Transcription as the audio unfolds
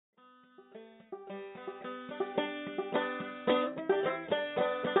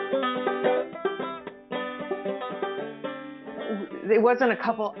it wasn't a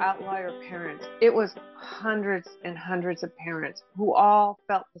couple outlier parents. It was hundreds and hundreds of parents who all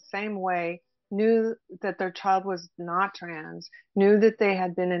felt the same way, knew that their child was not trans, knew that they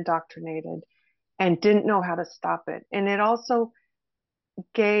had been indoctrinated, and didn't know how to stop it. And it also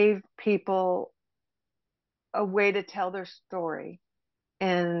gave people a way to tell their story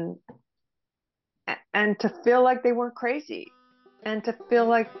and and to feel like they weren't crazy and to feel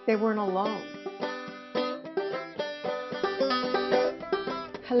like they weren't alone.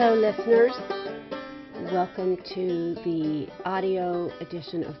 Hello, listeners. Welcome to the audio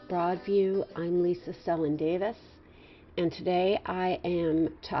edition of Broadview. I'm Lisa Sellen Davis, and today I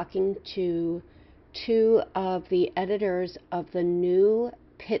am talking to two of the editors of the new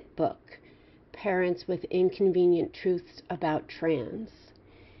Pitt book, Parents with Inconvenient Truths About Trans.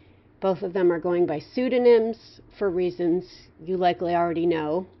 Both of them are going by pseudonyms for reasons you likely already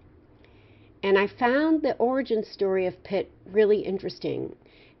know. And I found the origin story of Pitt really interesting,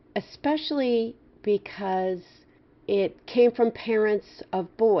 especially because it came from parents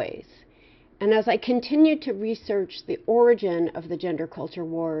of boys. And as I continued to research the origin of the gender culture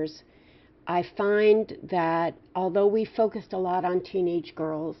wars, I find that although we focused a lot on teenage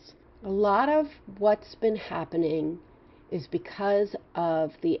girls, a lot of what's been happening is because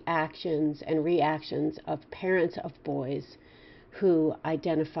of the actions and reactions of parents of boys who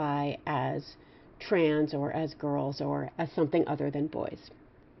identify as trans or as girls or as something other than boys.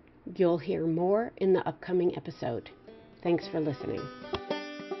 You'll hear more in the upcoming episode. Thanks for listening.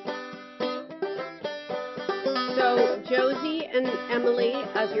 So, Josie and Emily,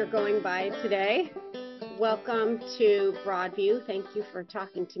 as you're going by today, welcome to Broadview. Thank you for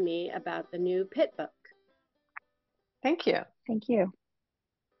talking to me about the new Pitt book. Thank you. Thank you.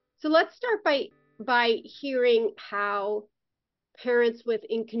 So let's start by hearing how Parents with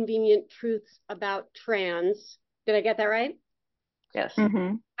Inconvenient Truths About Trans, did I get that right? Yes.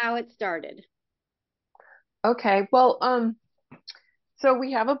 Mm-hmm. How it started. Okay. Well, so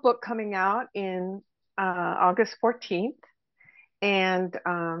we have a book coming out in August 14th, and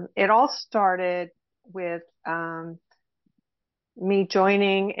it all started with me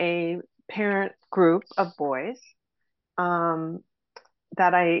joining a parent group of boys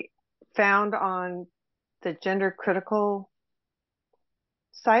that I found on the Gender Critical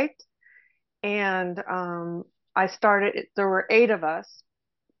site. And I started, there were 8 of us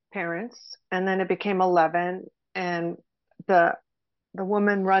parents, and then it became 11. And the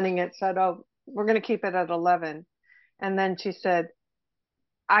woman running it said, "Oh, we're going to keep it at 11." And then she said,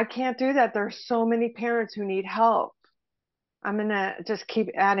 "I can't do that. There's so many parents who need help. I'm going to just keep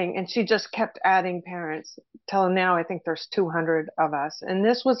adding." And she just kept adding parents till now. I think there's 200 of us. And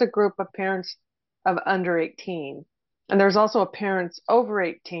this was a group of parents of under 18. And there's also parents over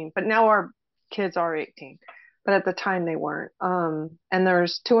 18, but now our kids are 18. But at the time they weren't. And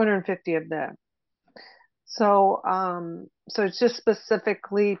there's 250 of them. So, so it's just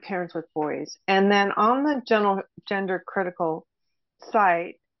specifically parents with boys. And then on the gender critical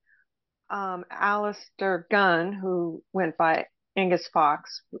site, Alistair Gunn, who went by Angus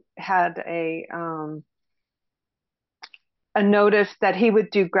Fox, had a notice that he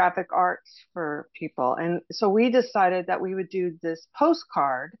would do graphic arts for people. And so we decided that we would do this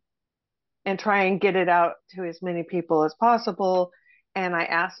postcard and try and get it out to as many people as possible. And I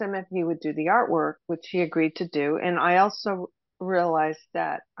asked him if he would do the artwork, which he agreed to do. And I also realized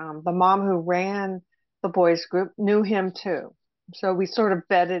that the mom who ran the boys group knew him too. So we sort of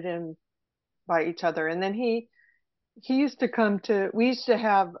vetted him by each other. And then he used to come to, we used to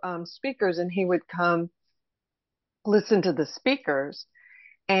have speakers, and he would come listen to the speakers.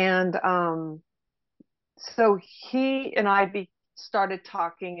 And so he and I started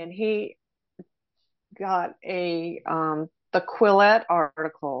talking, and he got the Quillette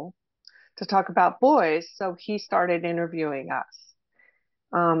article to talk about boys. So he started interviewing us,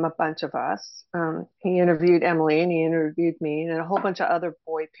 a bunch of us. He interviewed Emily, and he interviewed me, and a whole bunch of other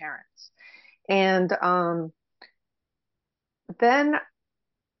boy parents. And then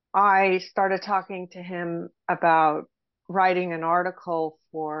I started talking to him about writing an article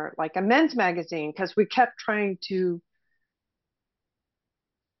for like a men's magazine, because we kept trying to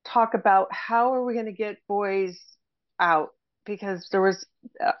talk about how are we going to get boys out, because there was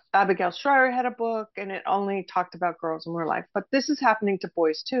Abigail Shrier had a book and it only talked about girls, and we're like, but this is happening to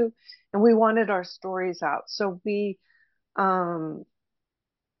boys too, and we wanted our stories out. So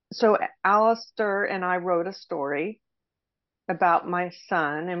so Alistair and I wrote a story about my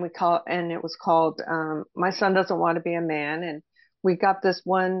son, and it was called My Son Doesn't Want to Be a Man. And we got this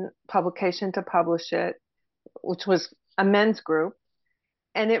one publication to publish it, which was a men's group,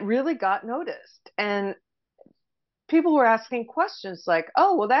 and it really got noticed. And people were asking questions like,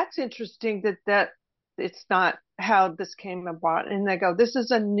 oh, well, that's interesting that it's not how this came about. And they go, this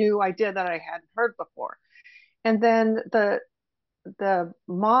is a new idea that I hadn't heard before. And then the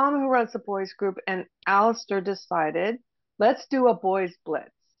mom who runs the boys group and Alistair decided, let's do a boys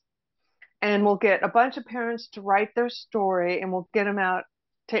blitz. And we'll get a bunch of parents to write their story and we'll get them out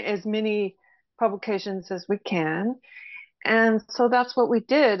to as many publications as we can. And so that's what we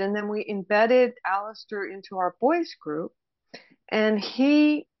did. And then we embedded Alistair into our boys group. And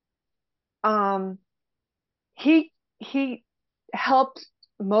um, he helped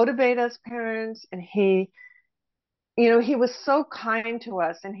motivate us parents. And he was so kind to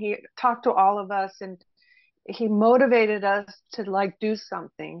us and he talked to all of us and he motivated us to like do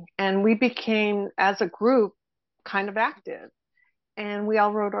something. And we became, as a group, kind of active. And we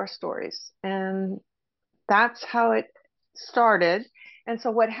all wrote our stories. And that's how it started. And so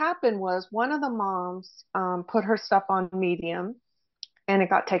what happened was one of the moms put her stuff on Medium and it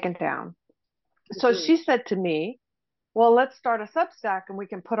got taken down. So she said to me, well, let's start a Substack and we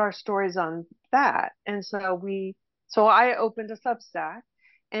can put our stories on that. And so I opened a Substack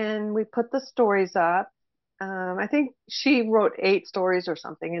and we put the stories up. I think she wrote 8 stories or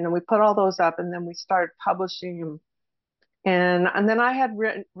something, and then we put all those up, and then we started publishing them. And then I had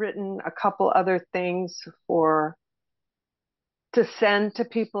written a couple other things to send to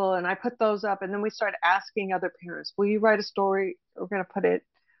people, and I put those up, and then we started asking other parents, will you write a story? We're going to put it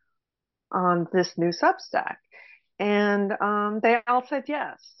on this new Substack. And they all said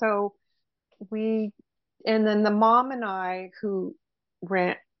yes. So and then the mom and I who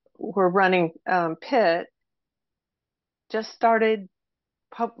were running Pitt just started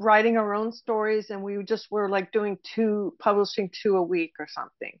writing our own stories, and we just were like publishing 2 a week or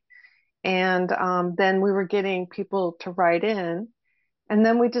something. And then we were getting people to write in. And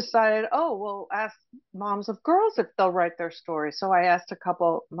then we decided, oh, we'll ask moms of girls if they'll write their story. So I asked a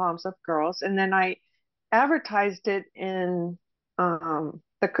couple moms of girls, and then I advertised it in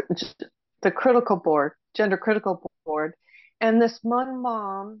the critical board, gender critical board. And this one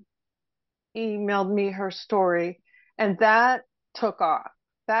mom emailed me her story, and that took off.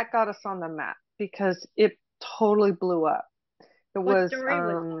 That got us on the map because it totally blew up. What story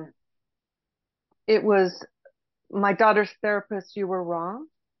was that? It was My Daughter's Therapist, You Were Wrong.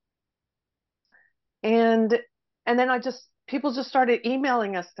 And then people just started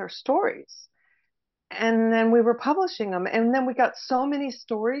emailing us their stories. And then we were publishing them. And then we got so many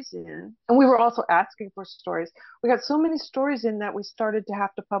stories in, and we were also asking for stories. We got so many stories in that we started to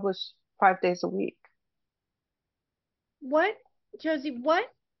have to publish 5 days a week. Josie, what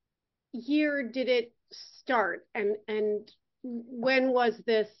year did it start? And when was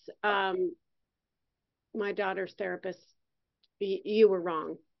this, My Daughter's Therapist, You Were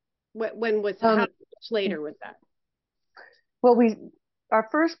Wrong? When was, how much later was that? Well, our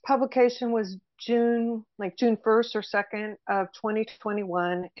first publication was June 1st or 2nd of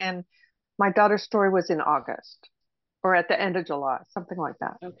 2021. And My Daughter's story was in August or at the end of July, something like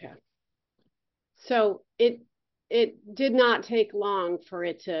that. Okay. So it did not take long for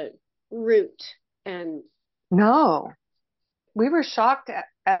it to root. And no, we were shocked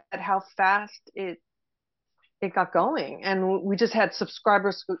at how fast it got going. And we just had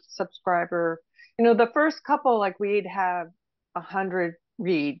subscriber, the first couple, like we'd have 100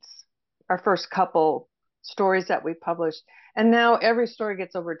 reads, our first couple stories that we published. And now every story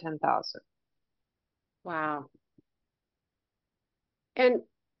gets over 10,000. Wow. And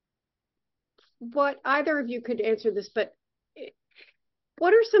what, either of you could answer this, but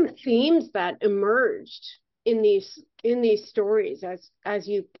what are some themes that emerged in these stories as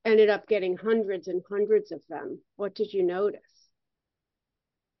you ended up getting hundreds and hundreds of them? What did you notice?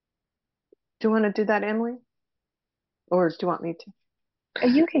 Do you want to do that, Emily? Or do you want me to?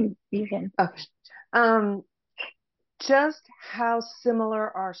 You can. Okay. Just how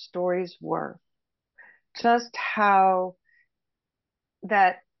similar our stories were. Just how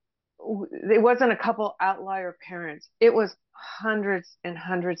that it wasn't a couple outlier parents. It was hundreds and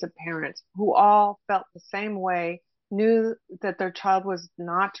hundreds of parents who all felt the same way, knew that their child was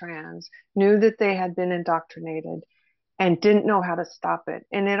not trans, knew that they had been indoctrinated, and didn't know how to stop it.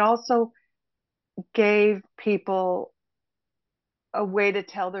 And it also gave people a way to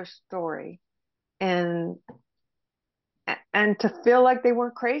tell their story and to feel like they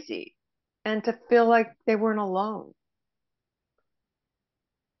weren't crazy and to feel like they weren't alone.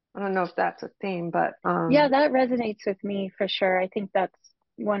 I don't know if that's a theme, but yeah, that resonates with me for sure. I think that's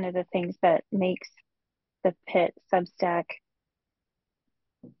one of the things that makes the Pitt Substack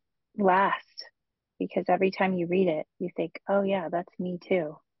last, because every time you read it, you think, oh yeah, that's me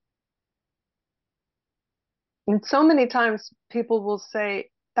too. And so many times people will say,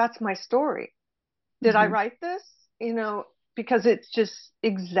 that's my story. Did I Hmm. write this? Because it's just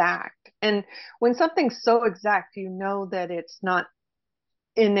exact. And when something's so exact, that it's not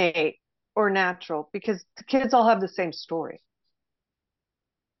innate or natural because the kids all have the same story.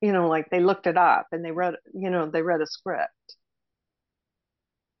 Like they looked it up and they read a script.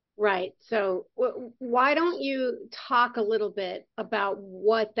 Right. So why don't you talk a little bit about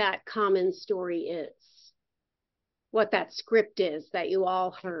what that common story is, what that script is that you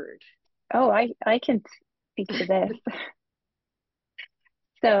all heard? Oh, I can speak to this.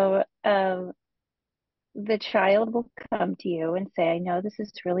 So, the child will come to you and say, I know this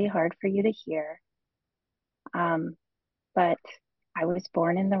is really hard for you to hear, but I was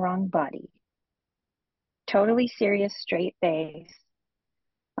born in the wrong body. Totally serious, straight face.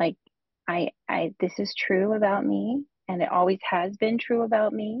 Like, this is true about me, and it always has been true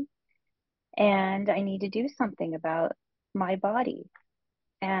about me, and I need to do something about my body.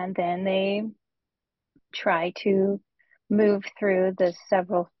 And then they try to move through the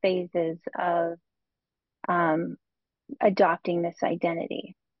several phases of um, adopting this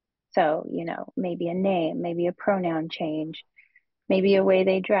identity. So, maybe a name, maybe a pronoun change, maybe a way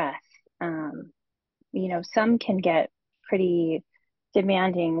they dress. Um, some can get pretty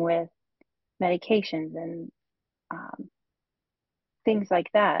demanding with medications and um, things like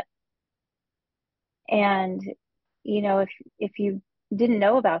that. And, if you didn't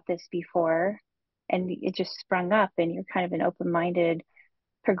know about this before and it just sprung up and you're kind of an open-minded,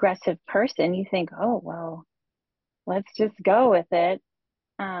 progressive person, you think, oh, well, let's just go with it.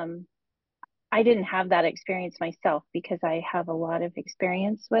 Um, I didn't have that experience myself because I have a lot of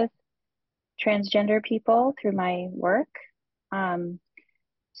experience with transgender people through my work. Um,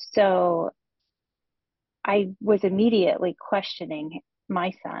 so I was immediately questioning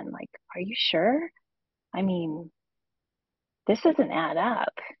my son, like, are you sure? I mean, this doesn't add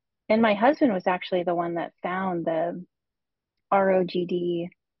up. And my husband was actually the one that found the ROGD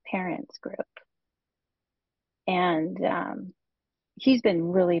parents group. And he's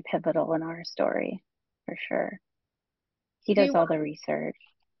been really pivotal in our story for sure. He Do does you all the research.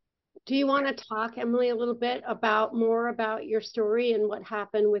 do you want to talk, Emily, a little bit about more about your story and what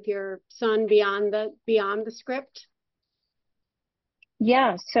happened with your son beyond the script?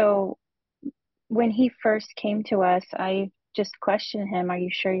 Yeah, so when he first came to us, I just questioned him, are you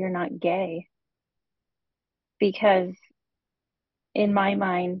sure you're not gay? Because in my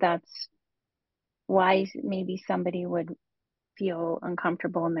mind, that's why maybe somebody would feel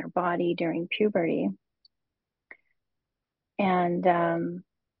uncomfortable in their body during puberty. And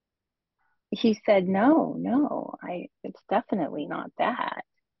he said, no, no, it's definitely not that.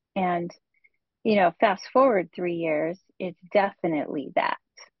 And, fast forward 3 years, it's definitely that.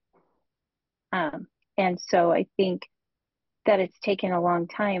 Um, and so I think that it's taken a long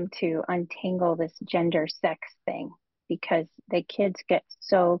time to untangle this gender sex thing because the kids get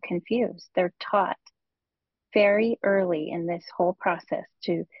so confused. They're taught very early in this whole process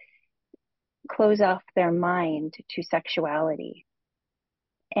to close off their mind to sexuality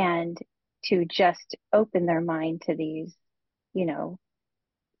and to just open their mind to these, you know,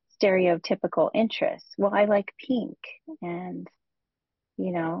 stereotypical interests. Well, I like pink and,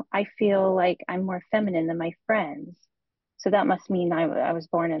 I feel like I'm more feminine than my friends. So that must mean I was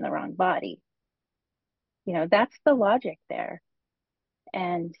born in the wrong body. That's the logic there.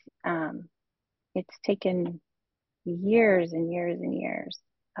 And it's taken years and years and years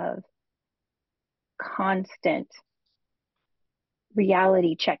of constant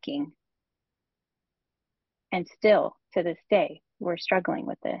reality checking. And still to this day, we're struggling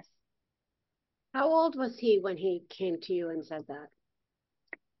with this. How old was he when he came to you and said that?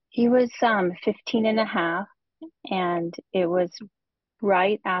 He was 15 and a half, and it was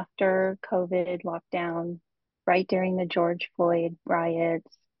right after COVID lockdown, right during the George Floyd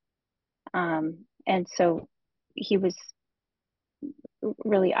riots. And so he was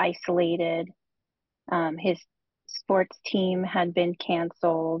really isolated. His sports team had been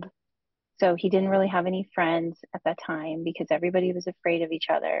canceled. So he didn't really have any friends at that time because everybody was afraid of each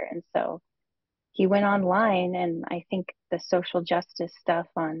other. And so he went online, and I think the social justice stuff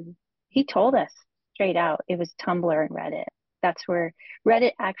he told us straight out it was Tumblr and Reddit. That's where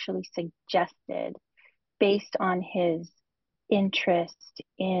Reddit actually suggested, based on his interest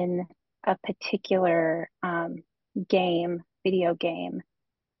in a particular video game,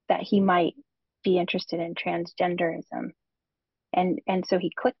 that he might be interested in transgenderism. And so he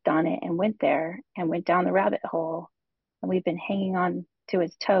clicked on it and went there and went down the rabbit hole. And we've been hanging on to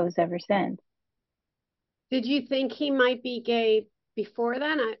his toes ever since. Did you think he might be gay before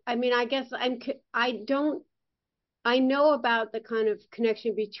then? I mean, I guess I don't I know about the kind of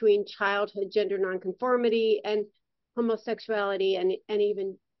connection between childhood gender nonconformity and homosexuality and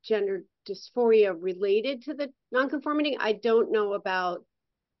even gender dysphoria related to the nonconformity. I don't know about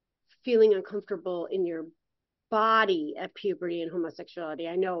feeling uncomfortable in your body at puberty and homosexuality.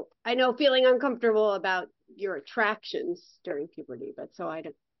 I know feeling uncomfortable about your attractions during puberty, but so I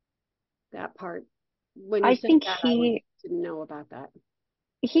don't that part. When you I said think that, I didn't know about that.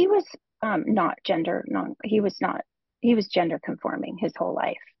 he was not gender non he was gender conforming his whole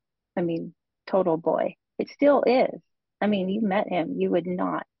life. I mean, total boy. It still is. I mean, you met him, you would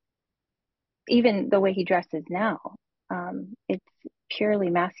not, even the way he dresses now, it's purely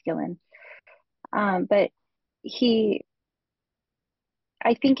masculine. But he,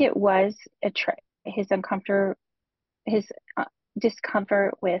 I think it was his uncomfort, his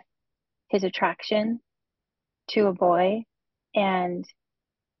discomfort with his attraction to a boy, and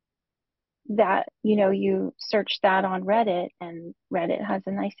that, you search that on Reddit, and Reddit has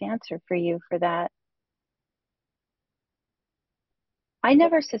a nice answer for you for that. I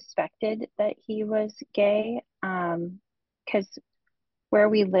never suspected that he was gay, because where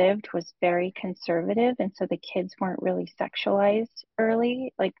we lived was very conservative, and so the kids weren't really sexualized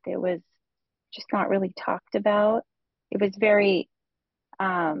early. Like, it was just not really talked about. It was very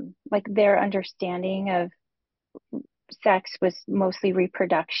like, their understanding of sex was mostly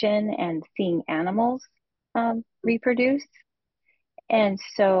reproduction and seeing animals reproduce. And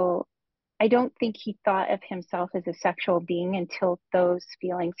so I don't think he thought of himself as a sexual being until those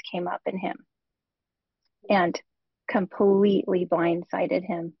feelings came up in him and completely blindsided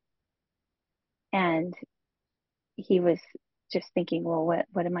him. And he was just thinking, well,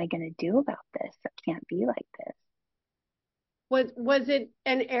 what am I going to do about this? I can't be like this. Was it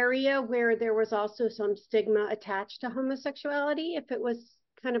an area where there was also some stigma attached to homosexuality if it was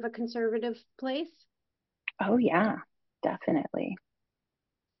kind of a conservative place? Oh yeah, definitely.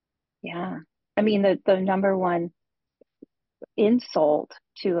 Yeah. I mean, the number one insult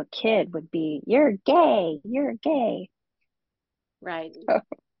to a kid would be, you're gay, you're gay. Right.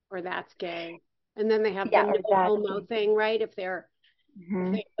 Or that's gay. And then they have the Yeah, no or that's homo gay. thing, right? If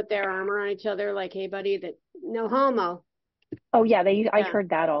Hmm. they put their armor on each other, like, hey buddy, that no homo. Oh yeah, I Yeah. heard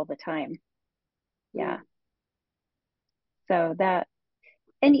that all the time. Mm. Yeah. So that,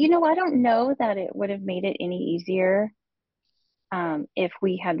 and I don't know that it would have made it any easier, if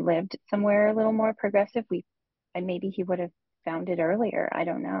we had lived somewhere a little more progressive. And maybe he would have found it earlier. I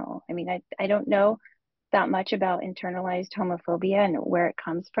don't know. I mean, I don't know that much about internalized homophobia and where it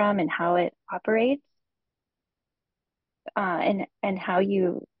comes from and how it operates, and how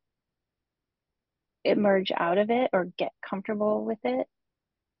you emerge out of it or get comfortable with it.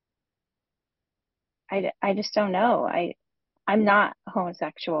 I just don't know. I'm not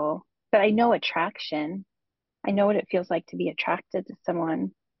homosexual, but I know attraction. I know what it feels like to be attracted to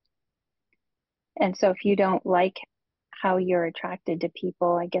someone. And so if you don't like how you're attracted to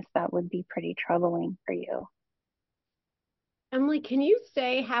people, I guess that would be pretty troubling for you. Emily, can you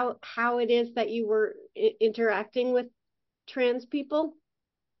say how it is that you were interacting with trans people?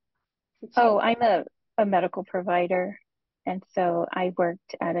 Oh, I'm a medical provider. And so I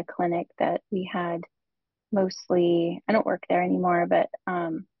worked at a clinic that we had mostly, I don't work there anymore, but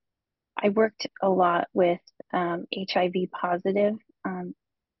I worked a lot with HIV positive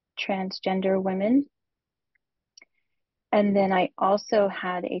transgender women. And then I also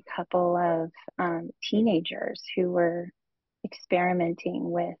had a couple of teenagers who were experimenting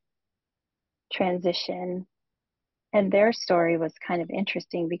with transition. And their story was kind of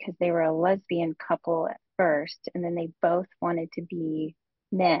interesting because they were a lesbian couple at first, and then they both wanted to be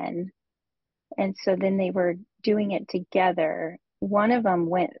men. And so then they were doing it together. One of them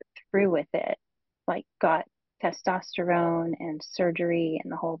went through with it, like got testosterone and surgery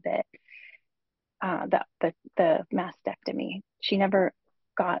and the whole bit. The mastectomy. She never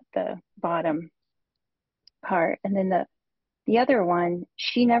got the bottom part. And then the other one,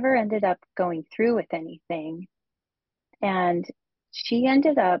 she never ended up going through with anything. And she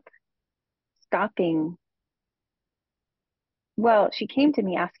ended up stopping. Well, she came to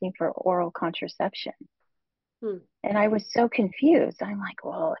me asking for oral contraception. Hmm. And I was so confused. I'm like,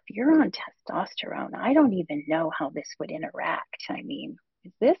 well, if you're on testosterone, I don't even know how this would interact. I mean,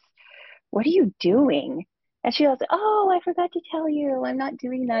 what are you doing? And she goes, oh, I forgot to tell you, I'm not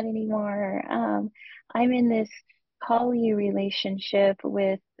doing that anymore. I'm in this poly relationship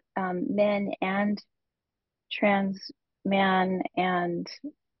with men and trans man, and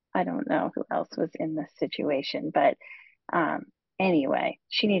I don't know who else was in this situation, but um, anyway,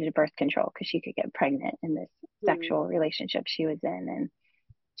 she needed birth control because she could get pregnant in this Hmm. sexual relationship she was in. And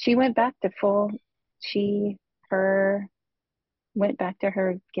she went back to full, she her, went back to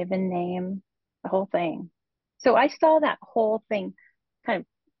her given name, the whole thing. So I saw that whole thing kind of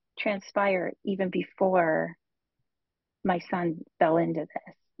transpire even before my son fell into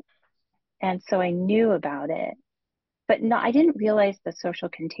this. And so I knew about it, but no, I didn't realize the social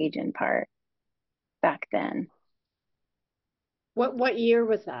contagion part back then. What year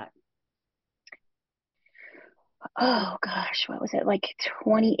was that? Oh gosh, what was it? Like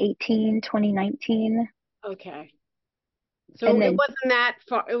 2018, 2019. Okay. So And it then wasn't that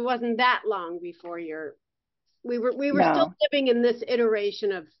far, it wasn't that long before we were still no. living in this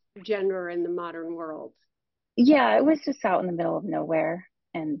iteration of gender in the modern world. Yeah, it was just out in the middle of nowhere.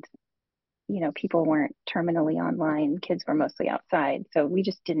 And, people weren't terminally online. Kids were mostly outside. So we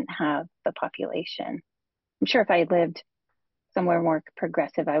just didn't have the population. I'm sure if I had lived somewhere more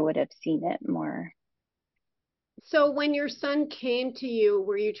progressive, I would have seen it more. So when your son came to you,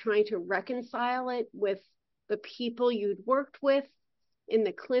 were you trying to reconcile it with the people you'd worked with in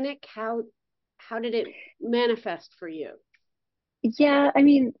the clinic? How did it manifest for you? Yeah, I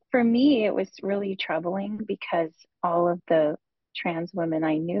mean, for me, it was really troubling because all of the trans women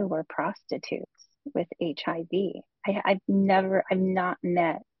I knew were prostitutes with HIV. I've not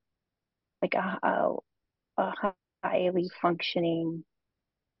met like a highly functioning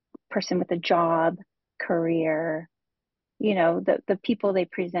person with a job, career, the people they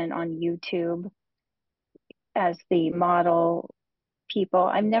present on YouTube as the model people.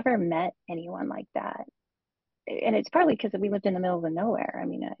 I've never met anyone like that. And it's partly because we lived in the middle of nowhere. I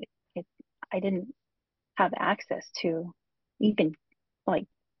mean, I didn't have access to even like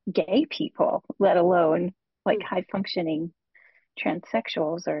gay people, let alone like Hmm. high functioning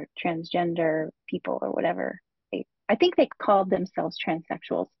transsexuals or transgender people or whatever. I think they called themselves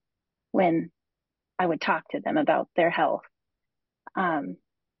transsexuals when I would talk to them about their health. Um,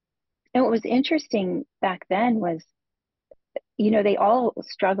 and what was interesting back then was, they all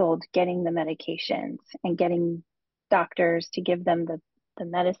struggled getting the medications and getting doctors to give them the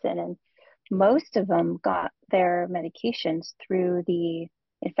medicine. And most of them got their medications through the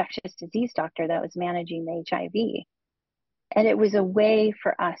infectious disease doctor that was managing the HIV. And it was a way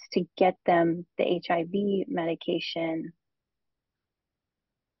for us to get them the HIV medication.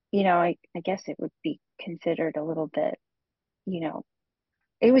 I guess it would be considered a little bit, you know,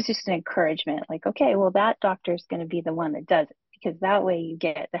 it was just an encouragement like, okay, well, that doctor's going to be the one that does it because that way you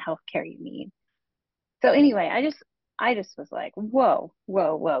get the health care you need. So anyway, I just was like, whoa,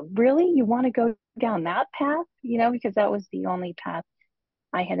 whoa, whoa, really? You want to go down that path? Because that was the only path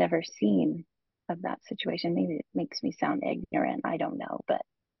I had ever seen of that situation. Maybe it makes me sound ignorant. I don't know, but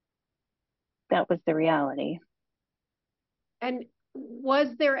that was the reality. And was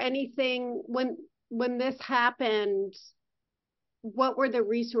there anything when this happened, what were the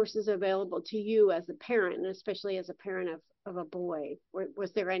resources available to you as a parent, and especially as a parent of a boy?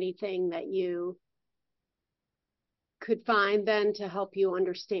 Was there anything that you could find then to help you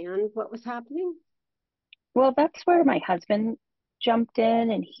understand what was happening? Well, that's where my husband jumped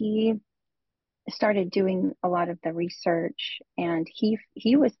in and he started doing a lot of the research and he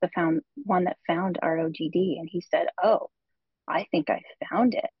was the one that found ROGD and he said, "Oh, I think I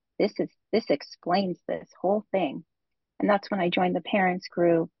found it. This explains this whole thing." And that's when I joined the parents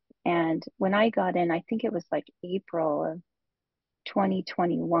group. And when I got in, I think it was like April of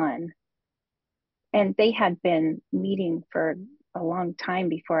 2021. And they had been meeting for a long time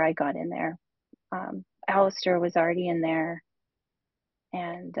before I got in there. Alistair was already in there.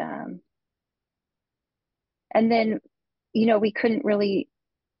 And then, we couldn't really,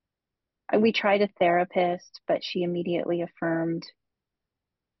 we tried a therapist, but she immediately affirmed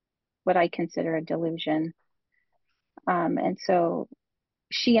what I consider a delusion. And so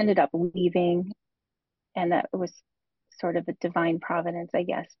she ended up leaving, and that was sort of a divine providence, I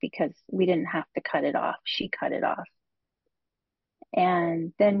guess, because we didn't have to cut it off. She cut it off.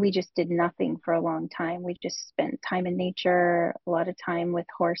 And then we just did nothing for a long time. We just spent time in nature, a lot of time with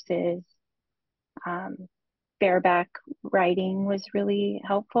horses. Um, Bareback riding was really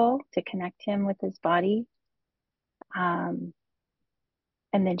helpful to connect him with his body. Um,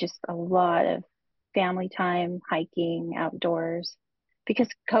 and then just a lot of family time, hiking, outdoors, because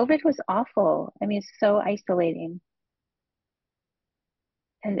COVID was awful. I mean, it's so isolating.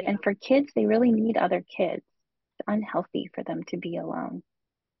 And Yeah. for kids, they really need other kids. It's unhealthy for them to be alone.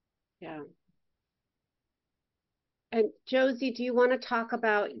 Yeah. And Josie, do you want to talk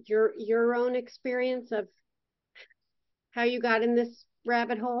about your own experience of how you got in this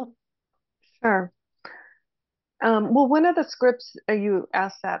rabbit hole? Sure. Well, one of the scripts you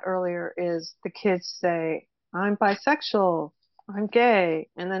asked that earlier is the kids say, "I'm bisexual, I'm gay,"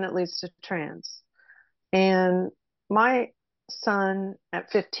 and then it leads to trans. And my son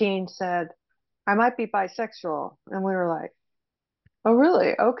at 15 said, I might be bisexual. And we were like, oh,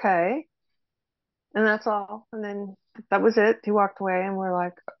 really? Okay. And that's all. And then that was it. He walked away and we're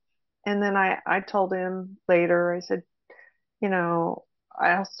like, and then I told him later, I said, you know,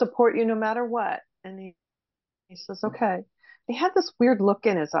 I'll support you no matter what. And he says, okay. He had this weird look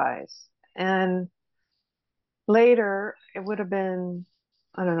in his eyes. And later, it would have been,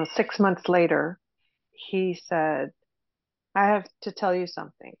 I don't know, 6 months later, he said, I have to tell you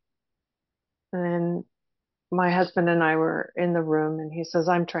something. And then my husband and I were in the room and he says,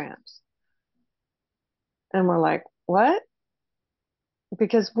 I'm trans. And we're like, what?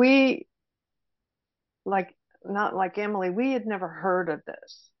 Because we, like, not like Emily, we had never heard of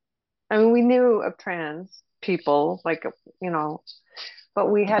this. I mean, we knew of trans people, like, but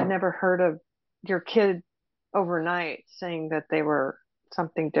we had never heard of your kid overnight saying that they were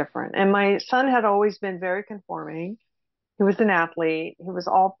something different. And my son had always been very conforming. He was an athlete. He was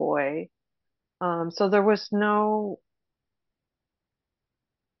all boy. So there was no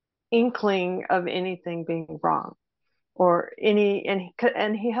inkling of anything being wrong or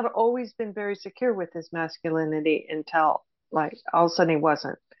and he had always been very secure with his masculinity until like all of a sudden he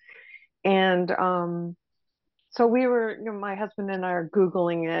wasn't. And so we were, my husband and I are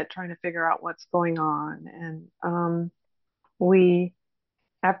Googling it, trying to figure out what's going on. And we,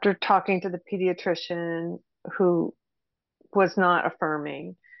 after talking to the pediatrician who was not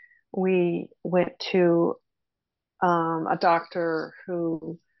affirming, we went to a doctor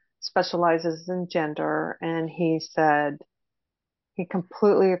who specializes in gender, and he said he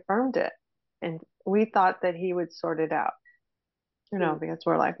completely affirmed it. And we thought that he would sort it out, because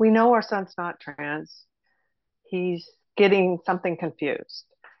we're like, we know our son's not trans. He's getting something confused.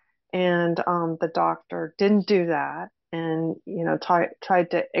 And the doctor didn't do that and,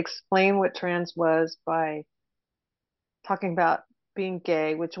 tried to explain what trans was by talking about being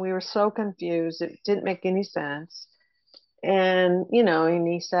gay, which we were so confused. It didn't make any sense. And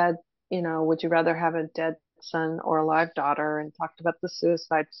he said, would you rather have a dead son or a live daughter? And talked about the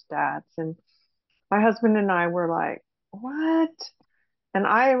suicide stats. And my husband and I were like, what? And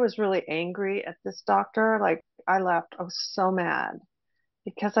I was really angry at this doctor. Like, I left. I was so mad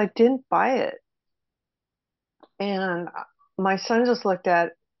because I didn't buy it. And my son just looked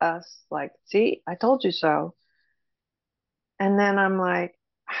at us like, see, I told you so. And then I'm like,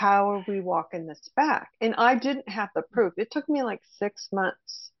 how are we walking this back? And I didn't have the proof. It took me like 6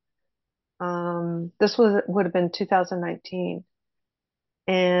 months. This would have been 2019.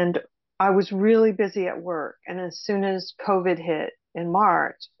 And I was really busy at work. And as soon as COVID hit in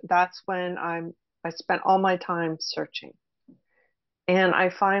March, that's when I spent all my time searching. And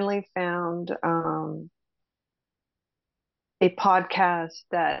I finally found a podcast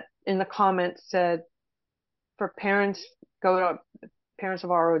that in the comments said, for parents, go to parents of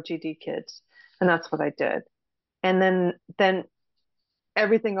ROGD kids. And that's what I did. And then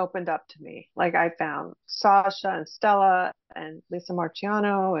everything opened up to me. Like, I found Sasha and Stella and Lisa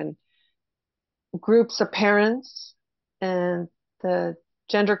Marciano and groups of parents and the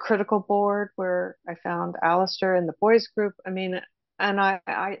gender critical board where I found Alistair and the boys group. I mean, and I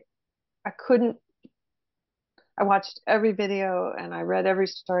couldn't, I watched every video and I read every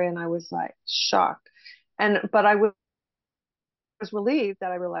story and I was like shocked. But I was relieved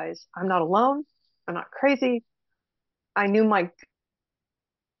that I realized I'm not alone. I'm not crazy. I knew my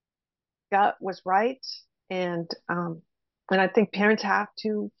gut was right. And I think parents have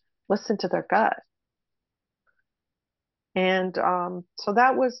to listen to their gut. And so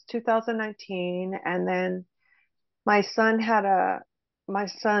that was 2019. And then my son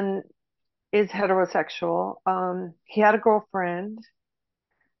is heterosexual. He had a girlfriend,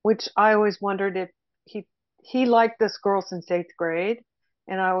 which I always wondered if he liked this girl since 8th grade.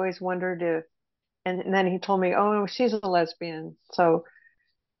 And I always wondered and then he told me, oh, she's a lesbian. So,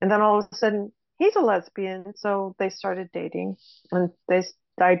 and then all of a sudden he's a lesbian. So they started dating and they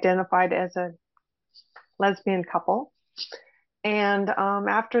identified as a lesbian couple. And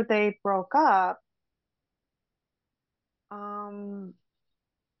after they broke up, um,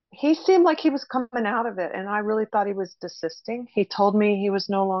 he seemed like he was coming out of it. And I really thought he was desisting. He told me he was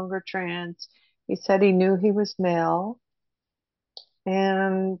no longer trans. He said he knew he was male.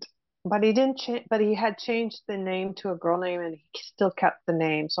 And but he didn't change, but he had changed the name to a girl name and he still kept the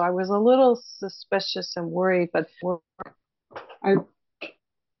name. So I was a little suspicious and worried, but I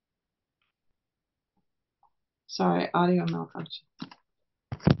sorry, audio malfunction.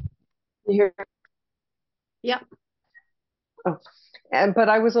 You hear? Yep. Oh, but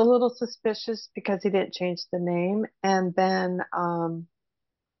I was a little suspicious because he didn't change the name. And then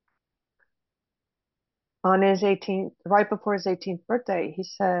on his 18th, right before his 18th birthday, he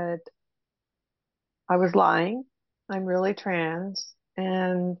said, I was lying. I'm really trans.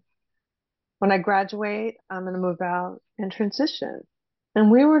 And when I graduate, I'm going to move out and transition.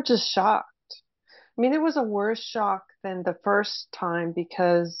 And we were just shocked. I mean, it was a worse shock than the first time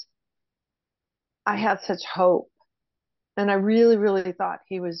because I had such hope. And I really, really thought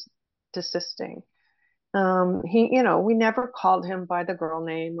he was desisting. We never called him by the girl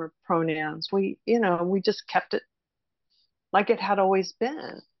name or pronouns. We just kept it like it had always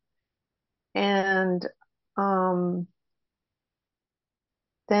been. And um,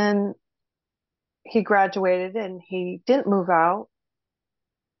 then he graduated and he didn't move out.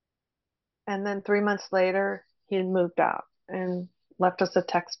 And then 3 months later, he had moved out and left us a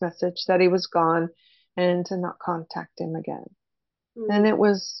text message that he was gone and to not contact him again. And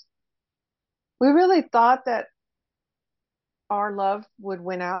Mm. we really thought that our love would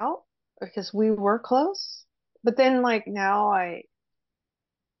win out because we were close. But then, like now,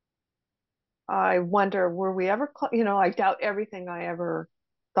 I wonder, were we ever close? I doubt everything I ever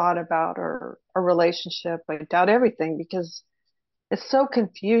thought about or a relationship. I doubt everything because it's so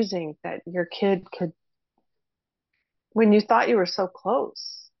confusing that your kid could, when you thought you were so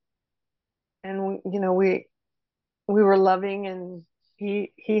close, and we were loving, and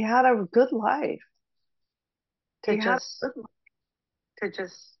he had a good life to just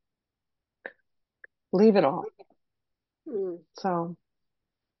leave it all. Mm. So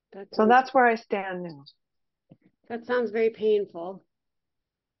That so sounds that's where I stand now. that sounds very painful.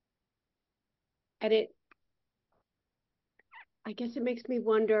 And I guess it makes me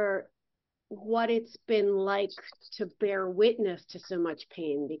wonder what it's been like to bear witness to so much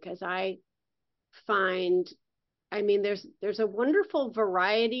pain, because I find, I mean, there's a wonderful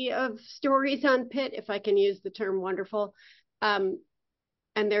variety of stories on Pitt, if I can use the term wonderful. Um,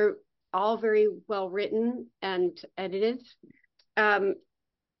 and they're all very well written and edited. Um,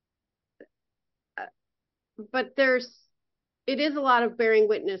 but it is a lot of bearing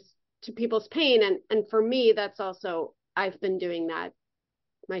witness to people's pain. And for me, that's also, I've been doing that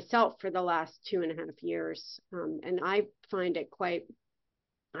myself for the last 2.5 years. And I find it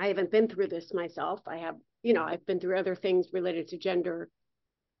I haven't been through this myself. I've been through other things related to gender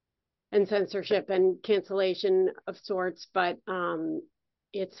and censorship and cancellation of sorts, but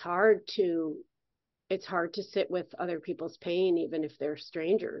it's hard to sit with other people's pain, even if they're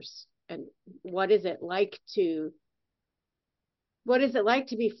strangers. And what is it like to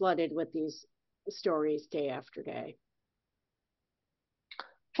be flooded with these stories day after day?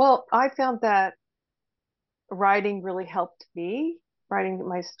 Well, I found that writing really helped me, writing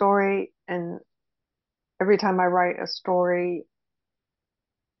my story. And every time I write a story,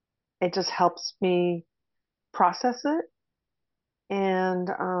 it just helps me process it. And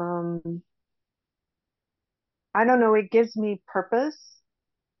I don't know, it gives me purpose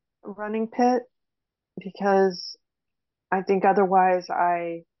running Pitt because I think otherwise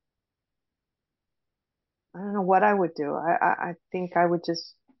I don't know what I would do. I think I would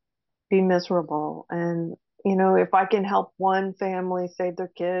just be miserable. And, if I can help one family save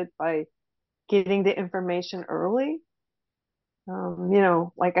their kid by getting the information early,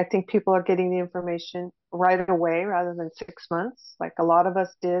 like I think people are getting the information right away rather than 6 months, like a lot of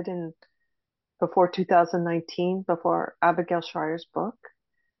us did in before 2019, before Abigail Schreier's book.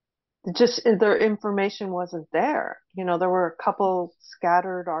 Just their information wasn't there. There were a couple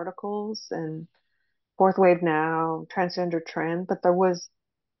scattered articles and Fourth Wave Now, Transgender Trend, but there was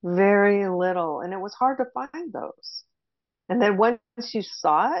very little, and it was hard to find those. And then once you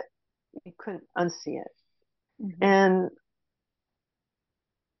saw it, you couldn't unsee it. Mm-hmm. And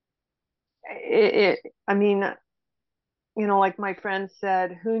I mean, like my friend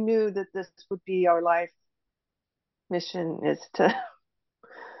said, who knew that this would be our life mission is to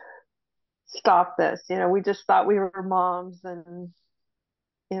stop this? We just thought we were moms and,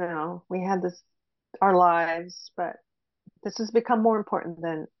 we had our lives, but this has become more important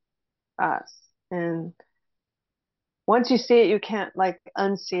than us. And once you see it, you can't like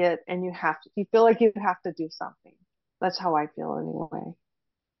unsee it, and you feel like you have to do something. That's how I feel anyway.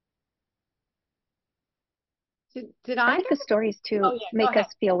 Did I I? think the stories too Oh yeah, go make ahead.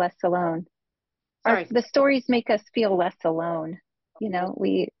 us feel less alone. Sorry. The stories make us feel less alone.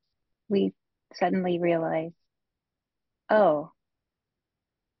 We suddenly realize, oh,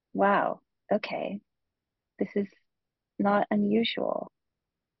 wow, okay, this is not unusual.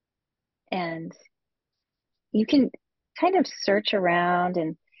 And you can kind of search around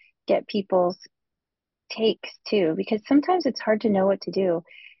and get people's takes too, because sometimes it's hard to know what to do.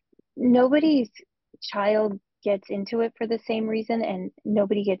 Nobody's child gets into it for the same reason, and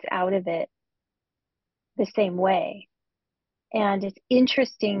nobody gets out of it the same way. And it's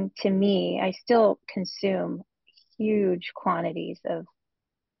interesting to me. I still consume huge quantities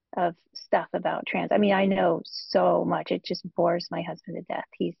of stuff about trans. I mean, I know so much. It just bores my husband to death.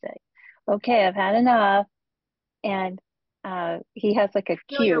 He's like, okay, I've had enough. And he has like a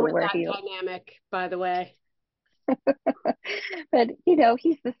Familiar cue with where that he, dynamic, by the way. but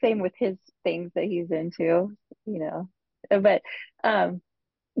he's the same with his things that he's into, you know. But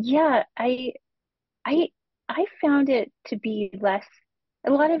yeah, I I found it to be less,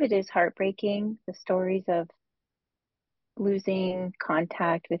 a lot of it is heartbreaking, the stories of losing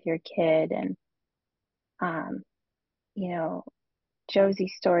contact with your kid and um, you know,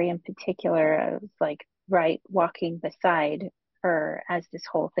 Josie's story in particular, I was like right walking beside her as this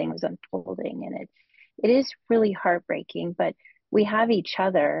whole thing was unfolding, and it is really heartbreaking, but we have each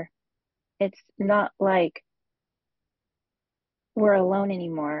other. It's not like we're alone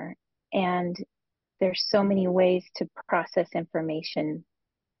anymore. And there's so many ways to process information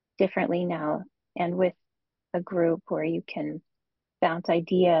differently now. And with a group where you can bounce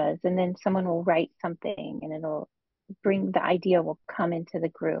ideas and then someone will write something and it'll bring the idea will come into the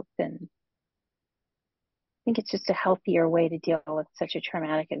group. And I think it's just a healthier way to deal with such a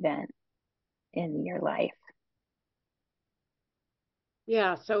traumatic event in your life.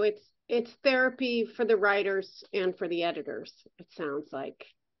 Yeah, so it's therapy for the writers and for the editors, it sounds like,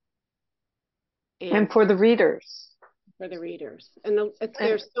 And and for the readers. for the readers. And And,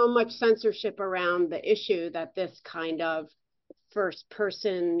 there's so much censorship around the issue that this kind of first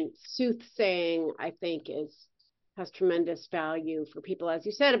person soothsaying, I think, has tremendous value for people, as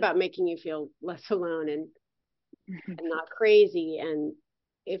you said, about making you feel less alone and not crazy. And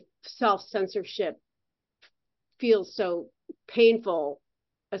if self-censorship feels so painful,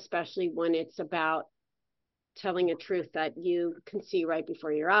 especially when it's about telling a truth that you can see right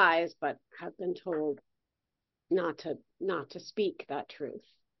before your eyes, but have been told not to speak that truth.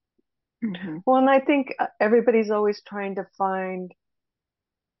 Mm-hmm. well, and I think everybody's always trying to find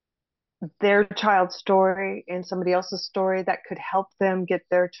their child's story in somebody else's story that could help them get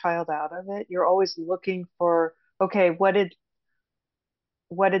their child out of it. You're always looking for, okay, what did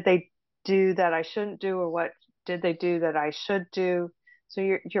they do that I shouldn't do, or what did they do that I should do? So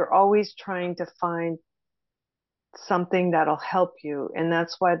you're always trying to find something that'll help you. And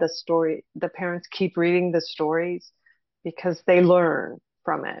that's why the parents keep reading the stories because they learn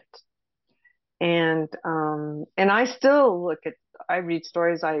from it. And I still I read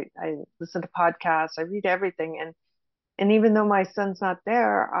stories, I listen to podcasts, I read everything. And even though my son's not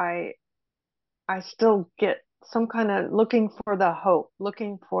there, I still get some kind of looking for the hope,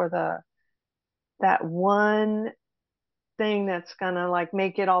 looking for that one thing that's gonna like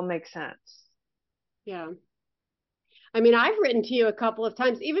make it all make sense. Yeah. I mean, I've written to you a couple of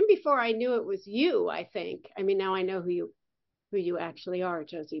times, even before I knew it was you, I think. I mean, now I know who you actually are,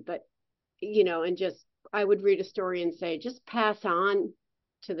 Josie, but and just I would read a story and say, just pass on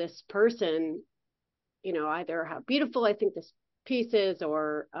to this person, either how beautiful I think this piece is,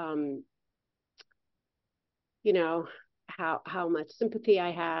 or you know, how much sympathy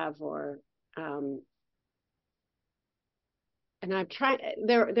I have, or um and I've tried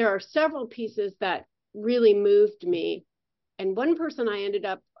there are several pieces that really moved me. And one person I ended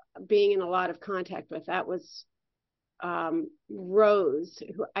up being in a lot of contact with, that was Rose,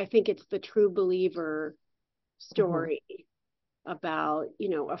 who I think it's the true believer Mm-hmm. story about,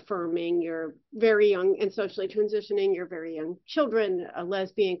 affirming your very young and socially transitioning, your very young children, a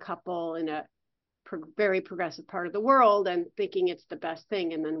lesbian couple in a very progressive part of the world, and thinking it's the best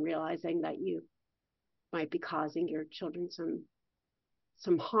thing, and then realizing that you might be causing your children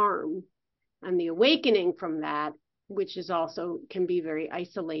some harm, and the awakening from that, which is also can be very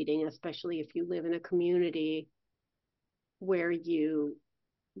isolating, especially if you live in a community where you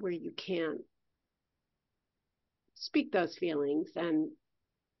can't speak those feelings. And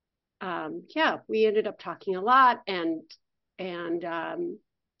yeah, we ended up talking a lot, and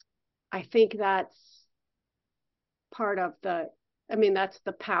I think that's part of that's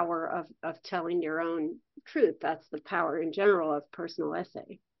the power of telling your own truth. That's the power in general of personal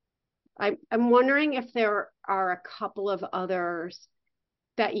essay. I'm wondering if there are a couple of others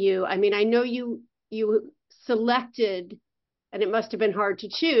that I know you selected, and it must have been hard to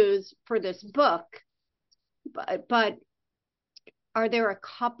choose for this book, but are there a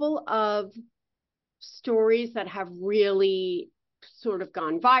couple of stories that have really sort of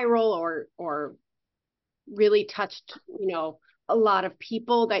gone viral, or really touched, a lot of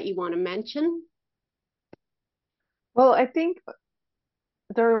people that you want to mention? Well, I think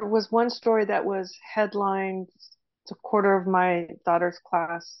there was one story that was headlined. It's a quarter of my daughter's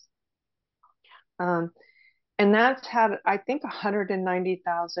class And that's had, I think,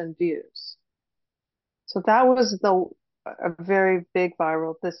 190,000 views. So that was a very big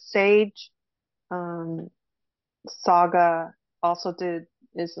viral. The Sage um, saga also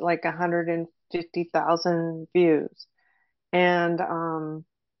is like 150,000 views. And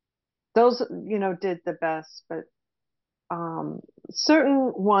those, did the best, but um,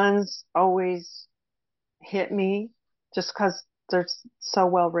 certain ones always hit me just because they're so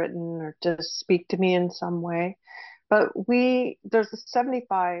well written or just speak to me in some way. But there's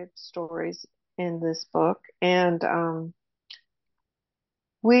 75 stories in this book, and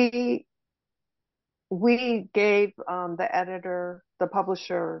we we gave the editor, the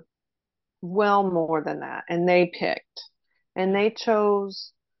publisher, well more than that, and they picked, and they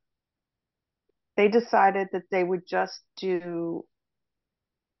decided that they would just do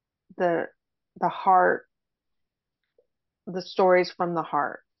the the heart, the stories from the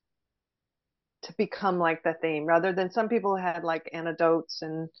heart to become like the theme, rather than some people had like anecdotes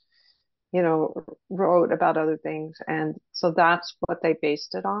and wrote about other things, and so that's what they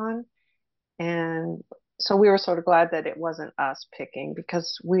based it on. And so we were sort of glad that it wasn't us picking,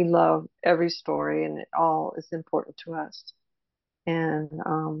 because we love every story and it all is important to us. And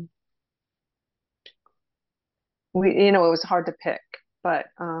it was hard to pick, but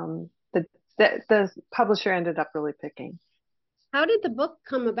the publisher ended up really picking. How did the book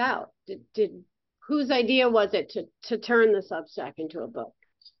come about? Did whose idea was it to turn the Substack into a book?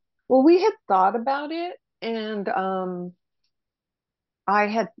 Well, we had thought about it, and I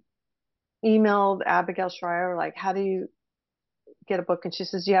had emailed Abigail Shrier, like, how do you get a book? And she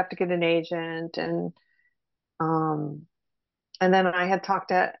says, you have to get an agent. Um, and then I had talked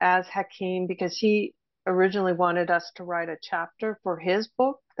to Az Hakim, because he originally wanted us to write a chapter for his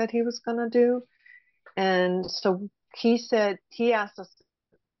book that he was going to do. And so he asked us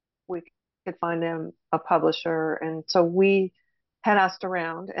if we could find him a publisher. And so we had asked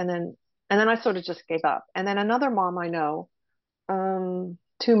around, and then I sort of just gave up. And then another mom I know,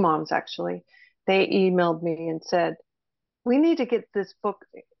 two moms actually, they emailed me and said, we need to get this book,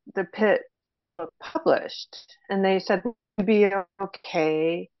 the Pitt book, published. And they said, would be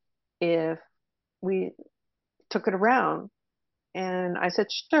okay if we took it around. And I said,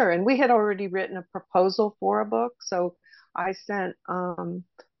 sure. And we had already written a proposal for a book. So I sent them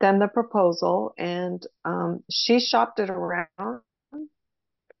the proposal, and she shopped it around. I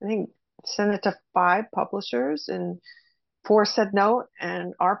think sent it to 5 publishers, and 4 said no.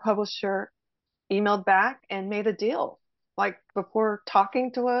 And our publisher emailed back and made a deal. Like, before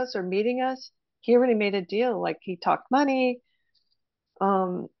talking to us or meeting us, he already made a deal. Like, he talked money.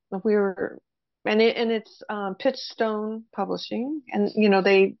 We were, and it's Pitchstone Publishing, and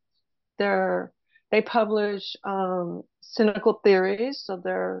they publish Cynical Theories, so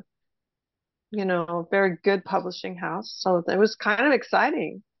they're a very good publishing house. So it was kind of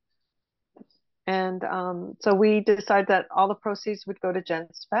exciting. And so we decided that all the proceeds would go to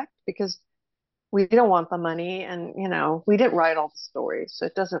GenSpect, because we don't want the money, and we didn't write all the stories, so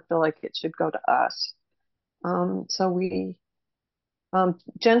it doesn't feel like it should go to us. So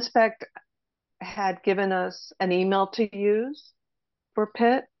GenSpect had given us an email to use for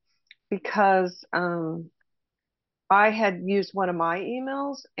Pitt, because I had used one of my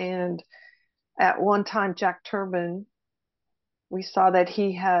emails, and at one time Jack Turban, we saw that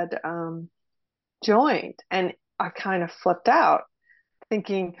he had joined, and I kind of flipped out,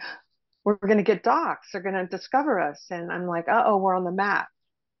 thinking we're going to get docs, they're going to discover us, and I'm like, oh, we're on the map.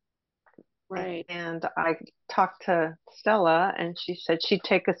 Right. And I talked to Stella, and she said she'd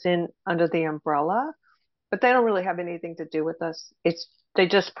take us in under the umbrella, but they don't really have anything to do with us. They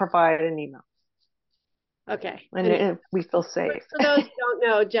just provide an email. Okay. And we feel safe. For those who don't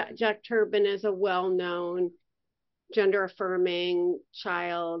know, Jack Turban is a well-known gender affirming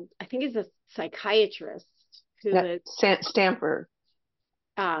child. I think he's a psychiatrist Stanford.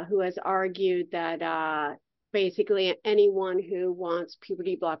 Who has argued that basically anyone who wants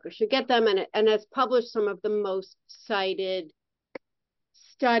puberty blockers should get them, and has published some of the most cited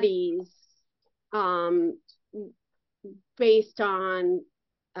studies based on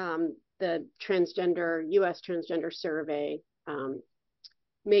the U.S. transgender survey,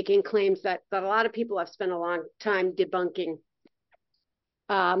 making claims that a lot of people have spent a long time debunking.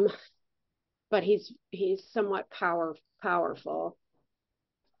 But he's somewhat powerful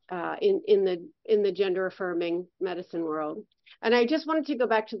in the gender affirming medicine world. And I just wanted to go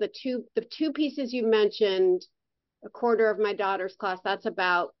back to the two pieces you mentioned. A quarter of my daughter's class. That's a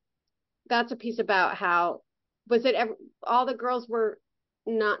piece about how, was it all the girls were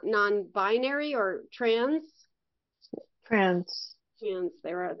not non-binary or trans? Trans.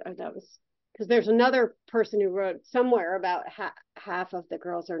 They were. That was because there's another person who wrote somewhere about half of the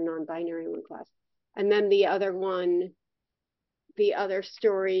girls are non-binary in one class. And then the other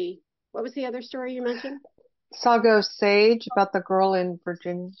story, what was the other story you mentioned? Saga of Sage, about the girl in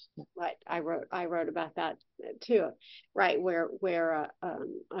Virginia. Right, I wrote about that too. Right, where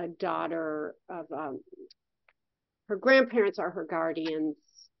a daughter of her grandparents are her guardians,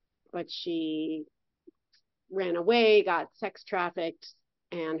 but she ran away, got sex trafficked,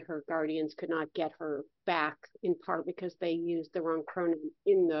 and her guardians could not get her back, in part because they used the wrong pronoun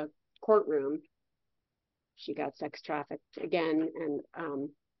in the courtroom. She got sex trafficked again, and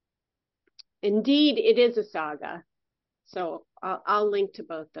indeed, it is a saga. So I'll link to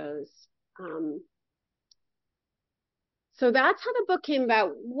both those. So that's how the book came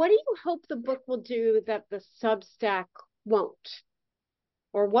about. What do you hope the book will do that the Substack won't?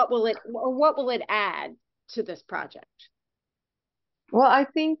 Or what will it add to this project? Well, I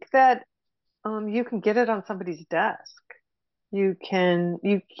think that you can get it on somebody's desk. You can't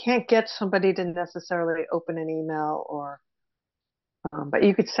get somebody to necessarily open an email but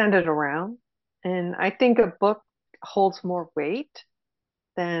you could send it around. And I think a book holds more weight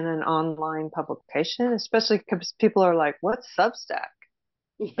than an online publication, especially because people are like, what's Substack?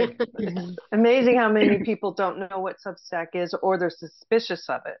 Like, amazing how many people don't know what Substack is or they're suspicious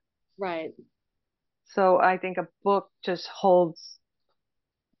of it. Right. So I think a book just holds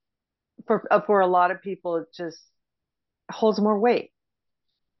for a lot of people, it just holds more weight.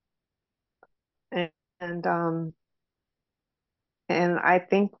 And and um and I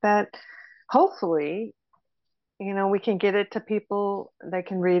think that hopefully, we can get it to people, they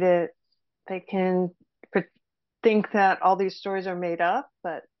can read it, they can think that all these stories are made up,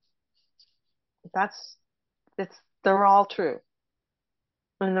 but that's they're all true.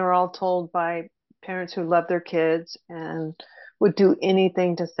 And they're all told by parents who love their kids and would do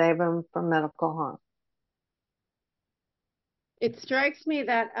anything to save them from medical harm. It strikes me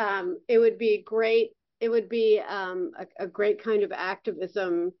that it would be a great kind of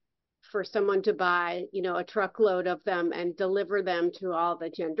activism for someone to buy, a truckload of them and deliver them to all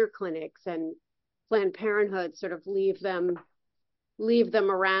the gender clinics, and Planned Parenthood sort of leave them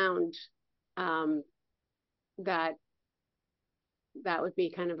around. That would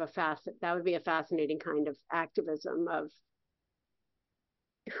be kind of a fascinating kind of activism of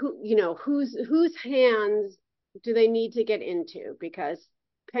whose hands do they need to get into, because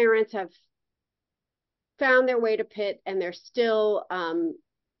parents have found their way to PIT and they're still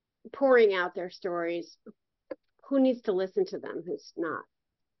pouring out their stories. Who needs to listen to them? Who's not?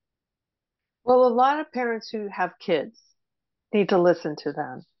 Well, a lot of parents who have kids need to listen to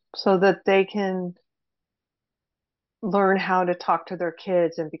them so that they can learn how to talk to their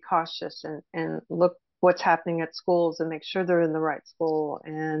kids and be cautious and look what's happening at schools and make sure they're in the right school,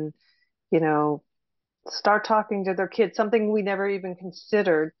 and start talking to their kids, something we never even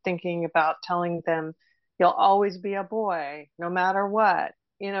considered, thinking about telling them you'll always be a boy no matter what.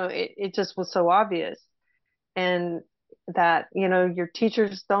 It just was so obvious. And that your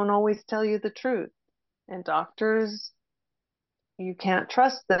teachers don't always tell you the truth, and doctors, you can't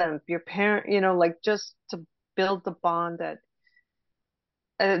trust them. Your parent, like, just to build the bond that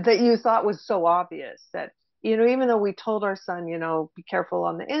you thought was so obvious, that even though we told our son, be careful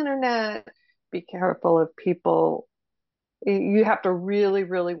on the internet, be careful of people, you have to really,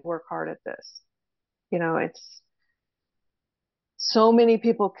 really work hard at this. It's so many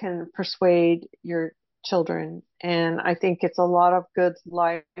people can persuade your children, and I think it's a lot of good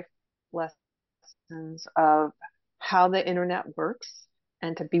life lessons of how the internet works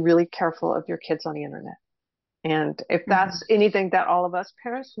and to be really careful of your kids on the internet. And if that's anything that all of us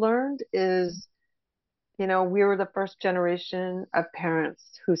parents learned, is we were the first generation of parents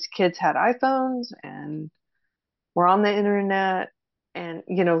whose kids had iPhones and were on the internet, and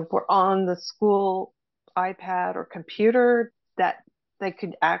were on the school iPad or computer, that they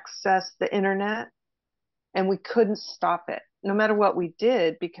could access the internet, and we couldn't stop it no matter what we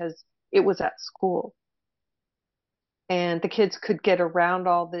did because it was at school. And the kids could get around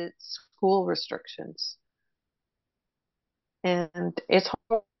all the school restrictions. And it's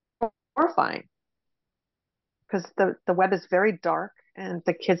horrifying because the web is very dark and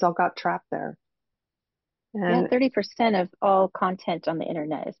the kids all got trapped there. And 30% of all content on the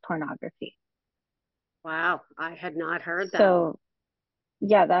internet is pornography. Wow, I had not heard that. So,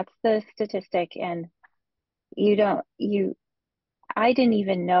 yeah, that's the statistic. And I didn't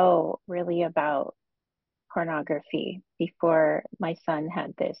even know really about pornography before my son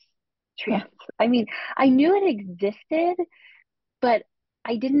had this trans. I mean, I knew it existed, but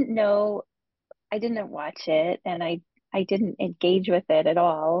I didn't watch it, and I didn't engage with it at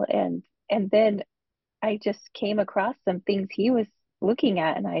all. And And then I just came across some things he was looking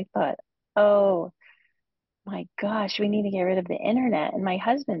at, and I thought, oh my gosh, we need to get rid of the internet. And my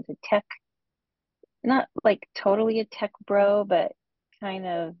husband's a tech, not like totally a tech bro, but kind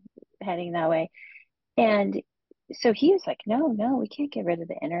of heading that way. And so he was like, no, no, we can't get rid of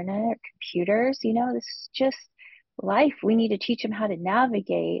the internet or computers. This is just life. We need to teach them how to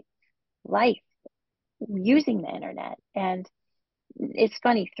navigate life using the internet. And it's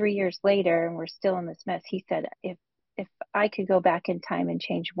funny, 3 years later, and we're still in this mess. He said, if I could go back in time and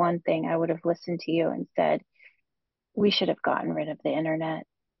change one thing, I would have listened to you and said, we should have gotten rid of the internet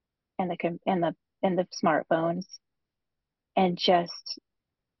and the smartphones and just,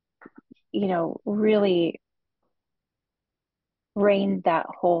 really reined that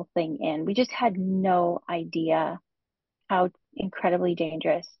whole thing in. We just had no idea how incredibly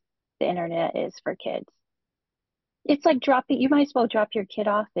dangerous the internet is for kids. It's like you might as well drop your kid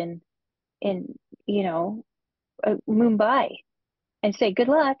off in Mumbai and say, good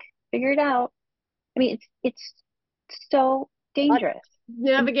luck, figure it out. I mean, it's so dangerous.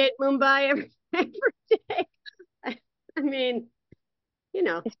 Navigate Mumbai every day. I mean,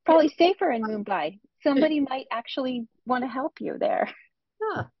 It's probably safer in Mumbai. Somebody might actually want to help you there.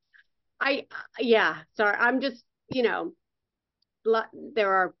 Yeah, sorry. I'm just, there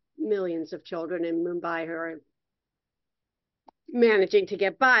are millions of children in Mumbai who are managing to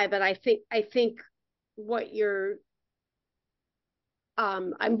get by, but I think what you're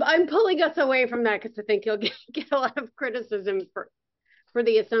I'm pulling us away from that because I think you'll get a lot of criticism for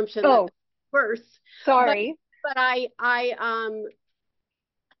the assumption that it's worse. Sorry. But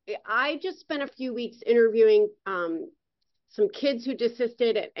I just spent a few weeks interviewing some kids who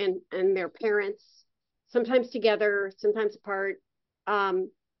desisted and their parents, sometimes together, sometimes apart. And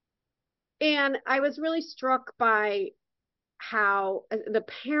I was really struck by how the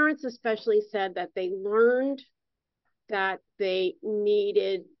parents especially said that they learned that they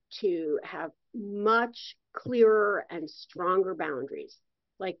needed to have much clearer and stronger boundaries.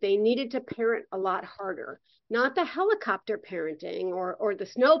 Like they needed to parent a lot harder, not the helicopter parenting or the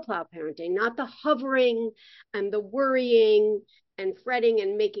snowplow parenting, not the hovering and the worrying and fretting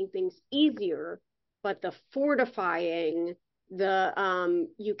and making things easier, but the fortifying, the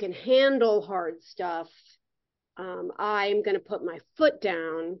you can handle hard stuff. I'm going to put my foot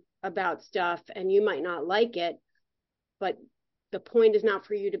down about stuff and you might not like it, but the point is not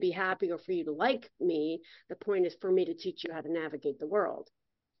for you to be happy or for you to like me. The point is for me to teach you how to navigate the world.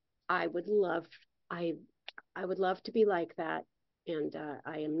 I would love to be like that. And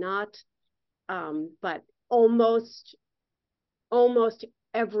I am not, but almost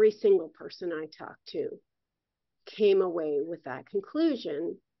every single person I talked to came away with that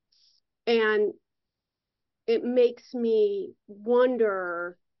conclusion. And it makes me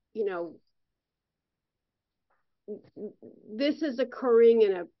wonder, this is occurring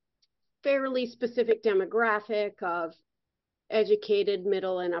in a fairly specific demographic of educated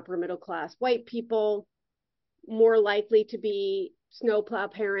middle and upper middle class white people, more likely to be snowplow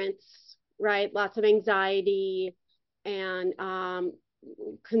parents, right? Lots of anxiety and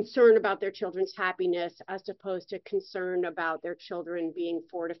concern about their children's happiness as opposed to concern about their children being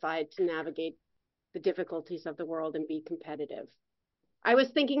fortified to navigate the difficulties of the world and be competitive. I was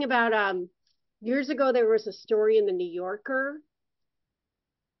thinking about years ago, there was a story in the New Yorker.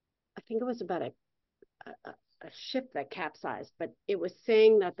 I think it was about a ship that capsized, but it was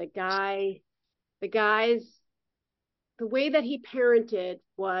saying that the way that he parented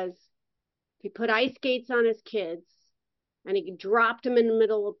was he put ice skates on his kids and he dropped them in the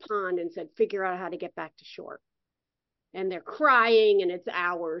middle of a pond and said, figure out how to get back to shore. And they're crying and it's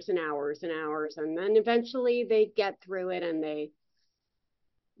hours and hours and hours. And then eventually they get through it and they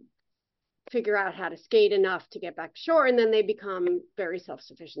figure out how to skate enough to get back to shore. And then they become very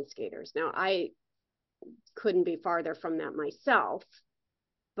self-sufficient skaters. Now, I couldn't be farther from that myself,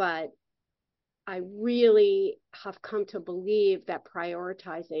 but I really have come to believe that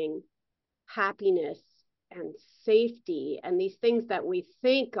prioritizing happiness and safety and these things that we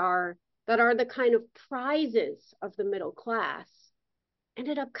think are the kind of prizes of the middle class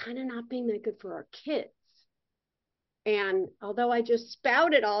ended up kind of not being that good for our kids. And although I just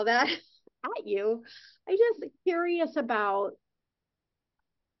spouted all that at you, I'm just curious about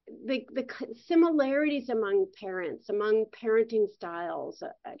the similarities among parents, among parenting styles,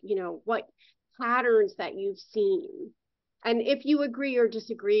 what patterns that you've seen. And if you agree or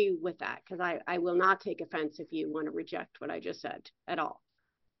disagree with that, because I will not take offense if you want to reject what I just said at all.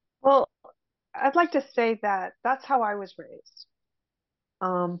 Well, I'd like to say that that's how I was raised.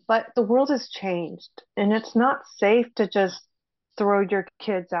 But the world has changed and it's not safe to just throw your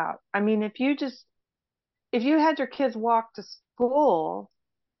kids out. I mean, if you had your kids walk to school,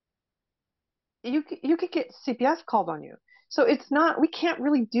 you could get CPS called on you. So it's not, we can't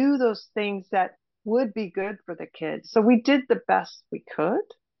really do those things that would be good for the kids. So we did the best we could.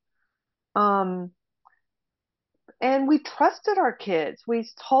 Um, and we trusted our kids. We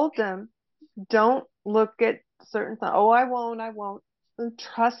told them, don't look at certain things. Oh, I won't. We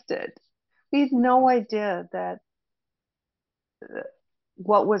trusted. We had no idea that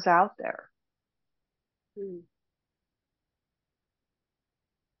what was out there. Mm.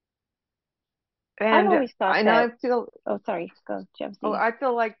 I've And always thought I that, feel, oh, sorry, go, oh, Josie. I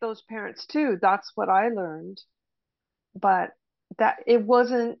feel like those parents too. That's what I learned. But that it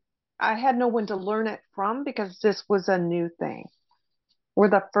wasn't, I had no one to learn it from because this was a new thing. We're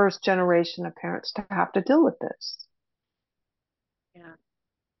the first generation of parents to have to deal with this. Yeah,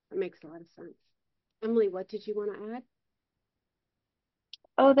 that makes a lot of sense. Emily, what did you want to add?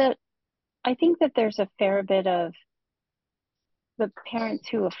 Oh, that I think that there's a fair bit of the parents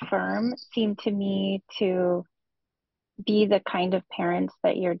who affirm seem to me to be the kind of parents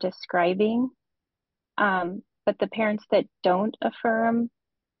that you're describing. But the parents that don't affirm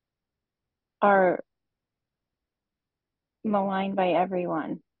are maligned by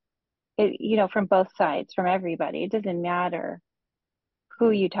everyone. From both sides, from everybody. It doesn't matter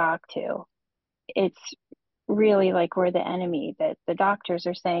who you talk to. It's really like we're the enemy, that the doctors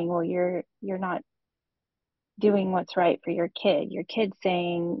are saying, well, you're not doing what's right for your kid. Your kid's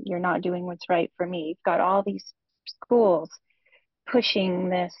saying you're not doing what's right for me. You've got all these schools pushing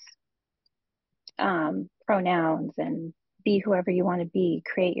this pronouns and be whoever you want to be,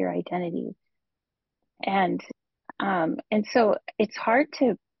 create your identity. And so it's hard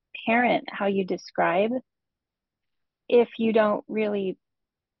to parent how you describe if you don't really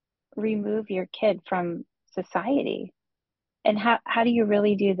remove your kid from society. And how do you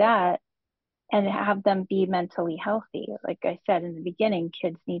really do that and have them be mentally healthy? Like I said in the beginning,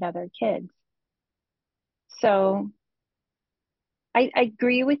 kids need other kids. So I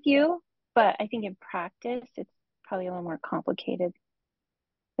agree with you, but I think in practice, it's probably a little more complicated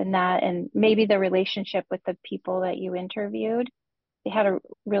than that. And maybe the relationship with the people that you interviewed, they had a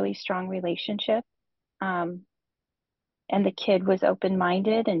really strong relationship. Um, and the kid was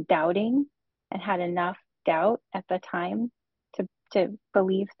open-minded and doubting and had enough doubt at the time to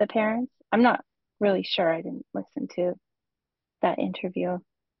believe the parents. I'm not really sure. I didn't listen to that interview.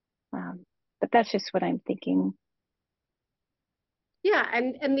 But that's just what I'm thinking. Yeah,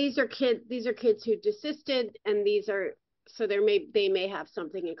 and these are kids who desisted, and these are so they may have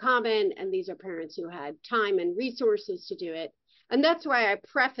something in common, and these are parents who had time and resources to do it. And that's why I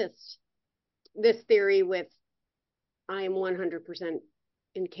prefaced this theory with I am 100%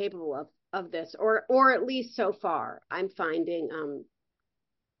 incapable of this, or at least so far I'm finding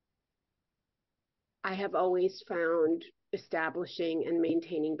I have always found establishing and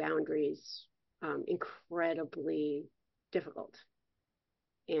maintaining boundaries incredibly difficult,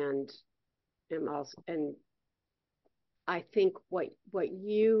 and am also, and I think what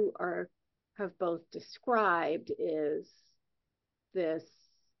you are have both described is this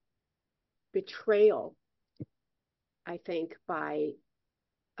betrayal, I think, by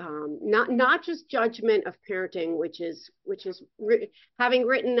not just judgment of parenting, having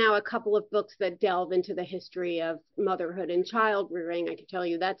written now a couple of books that delve into the history of motherhood and child rearing. I can tell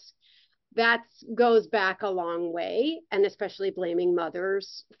you that goes back a long way, and especially blaming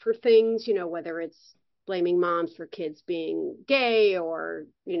mothers for things, whether it's blaming moms for kids being gay or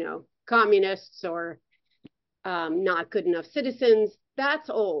communists or not good enough citizens. That's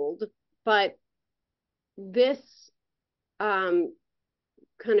old, but this um,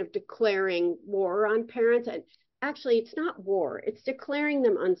 kind of declaring war on parents. And actually, it's not war, it's declaring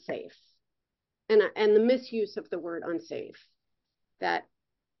them unsafe. And the misuse of the word unsafe that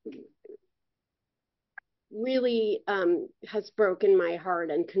really has broken my heart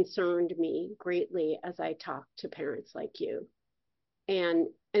and concerned me greatly as I talk to parents like you. And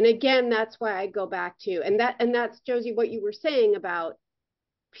again, that's why I go back to, and that's Josie, what you were saying about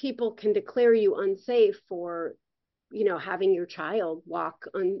people can declare you unsafe for having your child walk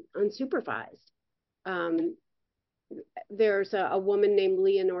unsupervised. Um, there's a woman named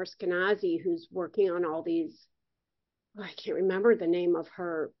Leonore Skenazy who's working on all these, I can't remember the name of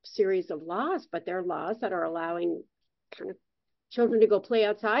her series of laws, but they're laws that are allowing kind of children to go play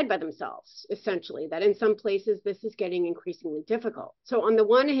outside by themselves, essentially. That in some places this is getting increasingly difficult. So on the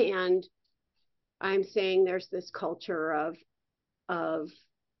one hand, I'm saying there's this culture of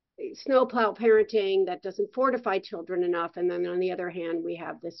snowplow parenting that doesn't fortify children enough. And then on the other hand, we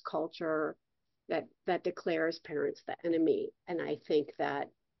have this culture that declares parents the enemy. And I think that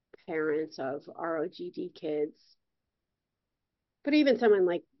parents of ROGD kids, but even someone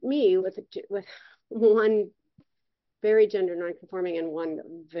like me with one very gender nonconforming and one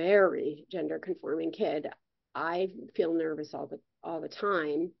very gender conforming kid, I feel nervous all the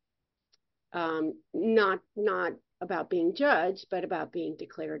time. Not about being judged, but about being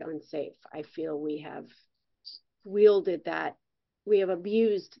declared unsafe. I feel we have wielded that, we have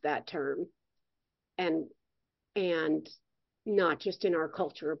abused that term, and not just in our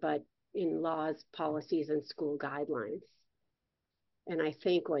culture, but in laws, policies, and school guidelines. And I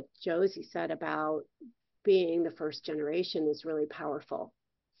think what Josie said about being the first generation is really powerful.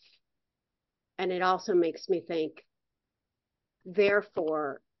 And it also makes me think,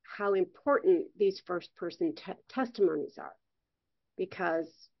 therefore, how important these first person testimonies are, because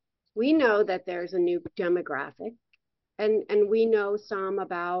we know that there's a new demographic, and we know some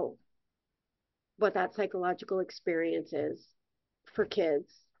about what that psychological experience is for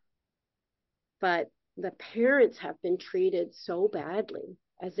kids, but the parents have been treated so badly,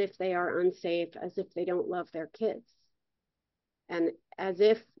 as if they are unsafe, as if they don't love their kids, and as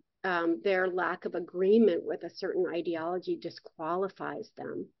if their lack of agreement with a certain ideology disqualifies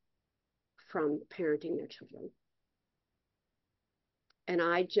them from parenting their children. And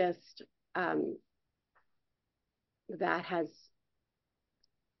I just,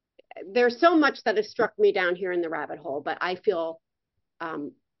 there's so much that has struck me down here in the rabbit hole, but I feel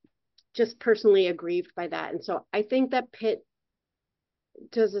just personally aggrieved by that. And so I think that Pitt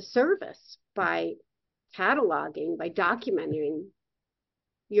does a service by cataloging, by documenting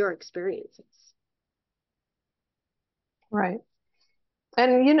your experiences. Right.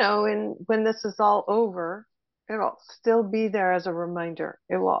 And, and when this is all over, it'll still be there as a reminder.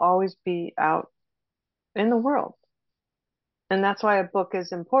 It will always be out in the world. And that's why a book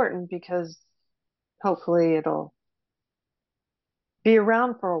is important, because hopefully it'll be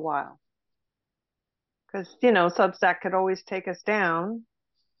around for a while. Because, Substack could always take us down.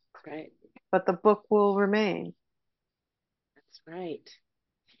 Right. But the book will remain. That's right.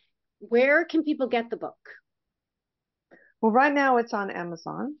 Where can people get the book? Well, right now it's on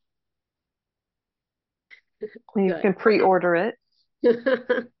Amazon. You can pre-order it.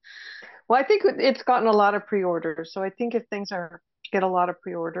 Well, I think it's gotten a lot of pre-orders. So I think if things get a lot of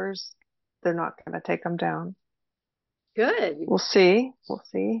pre-orders, they're not going to take them down. Good. We'll see. We'll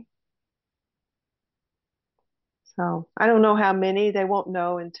see. So I don't know how many. They won't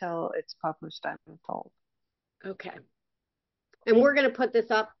know until it's published, I'm told. Okay. And we're going to put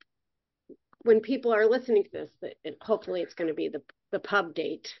this up when people are listening to this. Hopefully it's going to be the pub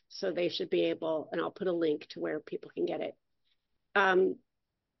date. So they should be able, and I'll put a link to where people can get it.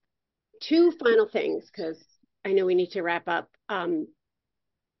 Two final things, because I know we need to wrap up.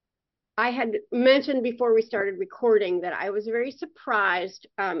 I had mentioned before we started recording that I was very surprised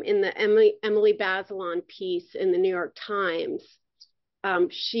in the Emily Bazelon piece in the New York Times.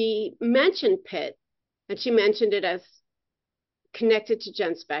 She mentioned Pitt, and she mentioned it as connected to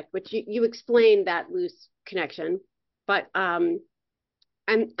GenSpec, which you explained that loose connection. But and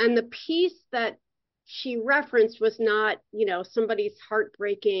the piece that she referenced was not, somebody's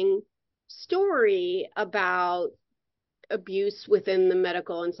heartbreaking story about abuse within the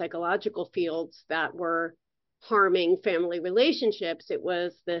medical and psychological fields that were harming family relationships. It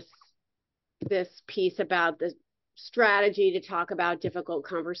was this piece about the strategy to talk about difficult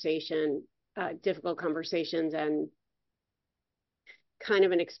conversations, and kind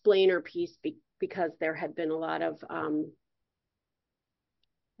of an explainer piece because there had been a lot of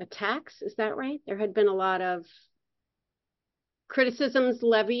attacks. Is that right? There had been a lot of criticisms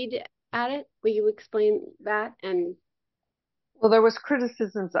levied at it. Will you explain that? And well, there was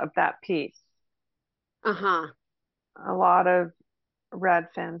criticisms of that piece. A lot of rad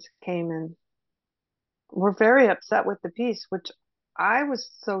femmes came and were very upset with the piece, which I was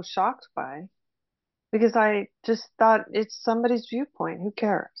so shocked by, because I just thought it's somebody's viewpoint. Who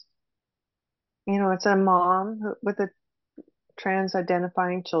cares? It's a mom with a trans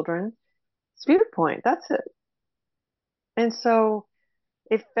identifying children. It's viewpoint. That's it. And so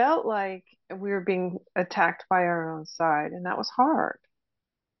it felt like we were being attacked by our own side, and that was hard,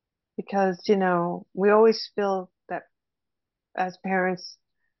 because we always feel that as parents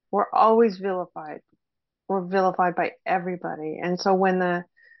we're always vilified. We're vilified by everybody. And so when the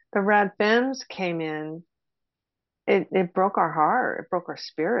rad femmes came in, it broke our heart. It broke our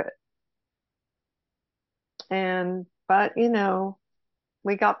spirit. But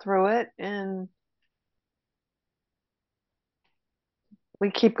we got through it, and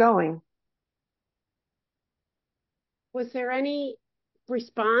we keep going. Was there any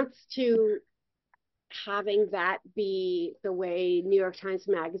response to having that be the way New York Times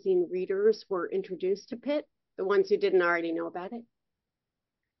Magazine readers were introduced to Pitt, the ones who didn't already know about it?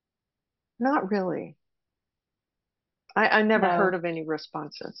 Not really. I never heard No, of any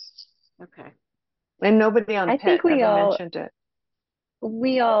responses. Okay. And nobody on I Pitt think we ever all mentioned it.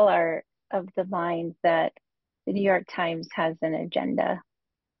 we all are of the mind that the New York Times has an agenda,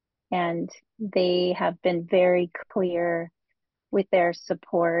 and they have been very clear with their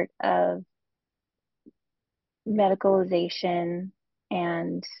support of medicalization.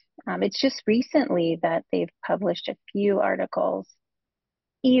 And it's just recently that they've published a few articles,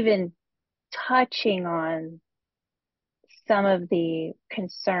 even touching on some of the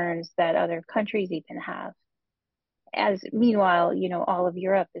concerns that other countries even have. As meanwhile, all of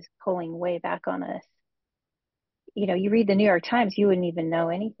Europe is pulling way back on us. You read the New York Times, you wouldn't even know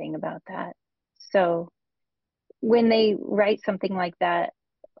anything about that. So when they write something like that,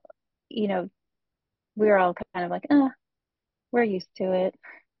 you know, we're all kind of like, we're used to it.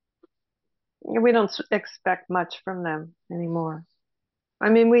 We don't expect much from them anymore. I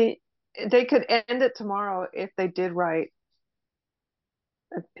mean, they could end it tomorrow if they did write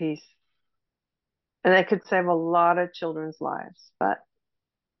a piece, and they could save a lot of children's lives. But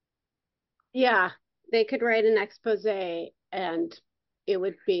Yeah, they could write an expose and it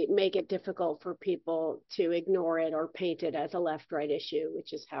would be make it difficult for people to ignore it or paint it as a left-right issue,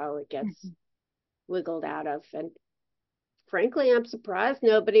 which is how it gets Mhm. wiggled out of. And frankly, I'm surprised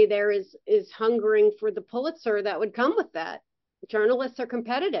nobody there is hungering for the Pulitzer that would come with that. Journalists are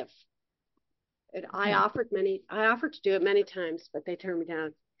competitive. I offered to do it many times, but they turned me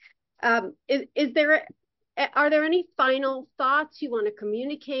down. Are there any final thoughts you want to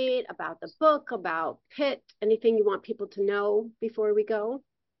communicate about the book, about Pitt, anything you want people to know before we go?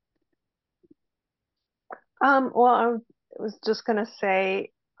 well, I was just gonna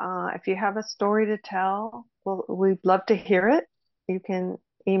say, if you have a story to tell, well, we'd love to hear it. You can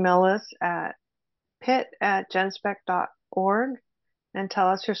email us at pitt@genspec.org and tell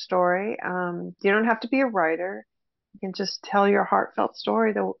us your story. You don't have to be a writer. You can just tell your heartfelt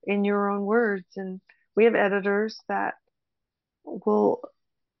story in your own words. And we have editors that will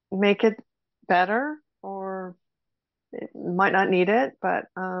make it better, or it might not need it, but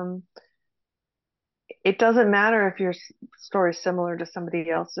it doesn't matter if your story is similar to somebody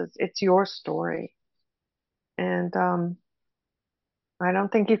else's. It's your story. And I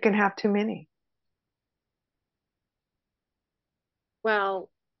don't think you can have too many. Well,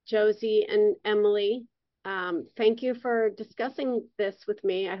 Josie and Emily, thank you for discussing this with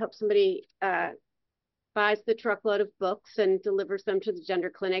me. I hope somebody buys the truckload of books and delivers them to the gender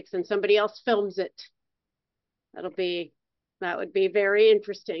clinics and somebody else films it. That would be very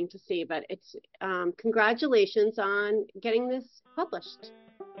interesting to see, but it's congratulations on getting this published.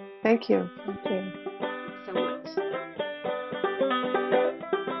 Thank you. Thank you. So much.